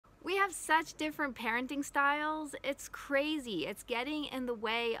have such different parenting styles. It's crazy. It's getting in the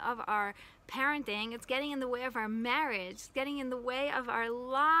way of our parenting. It's getting in the way of our marriage. It's getting in the way of our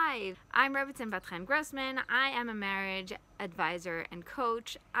lives. I'm Rebbetzin Bat-Chen Grossman. I am a marriage advisor and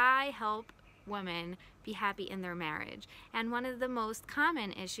coach. I help women be happy in their marriage. And one of the most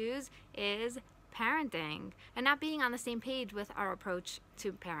common issues is parenting and not being on the same page with our approach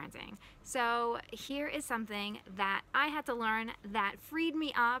to parenting. So here is something that I had to learn that freed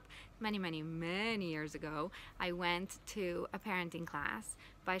me up many years ago. I went to a parenting class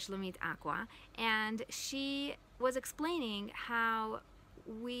by Shlomit Aqua, and she was explaining how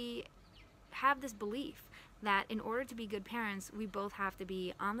we have this belief that in order to be good parents, we both have to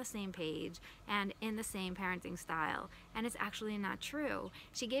be on the same page and in the same parenting style. And it's actually not true.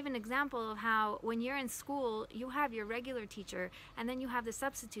 She gave an example of how when you're in school, you have your regular teacher and then you have the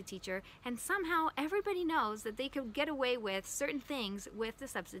substitute teacher, and somehow everybody knows that they could get away with certain things with the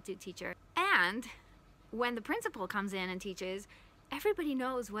substitute teacher. And when the principal comes in and teaches, everybody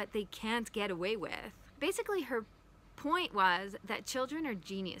knows what they can't get away with. Basically, her point was that children are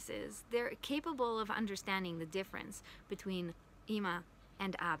geniuses. They're capable of understanding the difference between Ima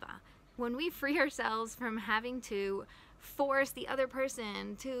and Abba. When we free ourselves from having to force the other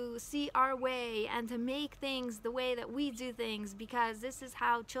person to see our way and to make things the way that we do things because this is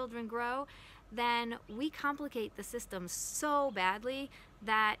how children grow, then we complicate the system so badly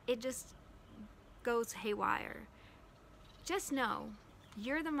that it just goes haywire. Just know,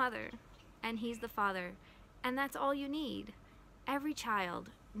 you're the mother and he's the father. And that's all you need. Every child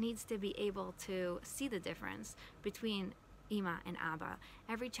needs to be able to see the difference between Ima and Abba.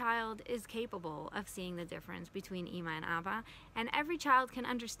 Every child is capable of seeing the difference between Ima and Abba. And every child can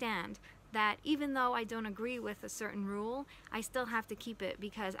understand that even though I don't agree with a certain rule, I still have to keep it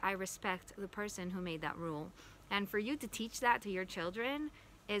because I respect the person who made that rule. And for you to teach that to your children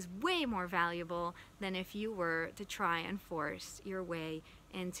is way more valuable than if you were to try and force your way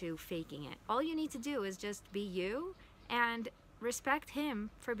into faking it. All you need to do is just be you and respect him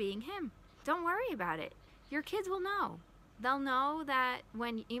for being him. Don't worry about it. Your kids will know. They'll know that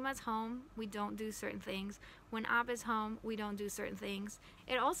when Ima's home, we don't do certain things. When Abba's home, we don't do certain things.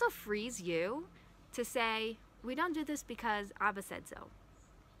 It also frees you to say, we don't do this because Abba said so.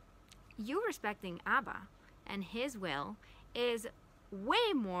 You respecting Abba and his will is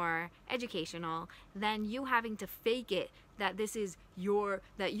way more educational than you having to fake it that this is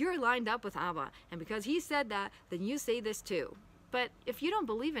that you're lined up with Abba, and because he said that, then you say this too. But if you don't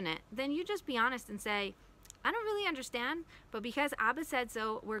believe in it, then you just be honest and say, I don't really understand, but because Abba said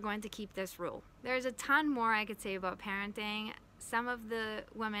so, we're going to keep this rule. There's a ton more I could say about parenting. Some of the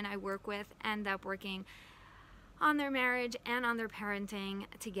women I work with end up working on their marriage and on their parenting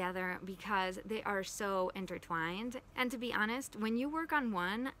together because they are so intertwined. And to be honest, when you work on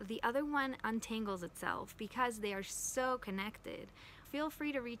one, the other one untangles itself because they are so connected. Feel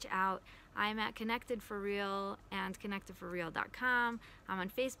free to reach out. I'm at ConnectedForReal and ConnectedForReal.com. I'm on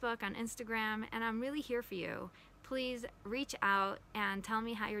Facebook, on Instagram, and I'm really here for you. Please reach out and tell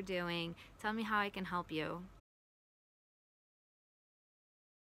me how you're doing. Tell me how I can help you.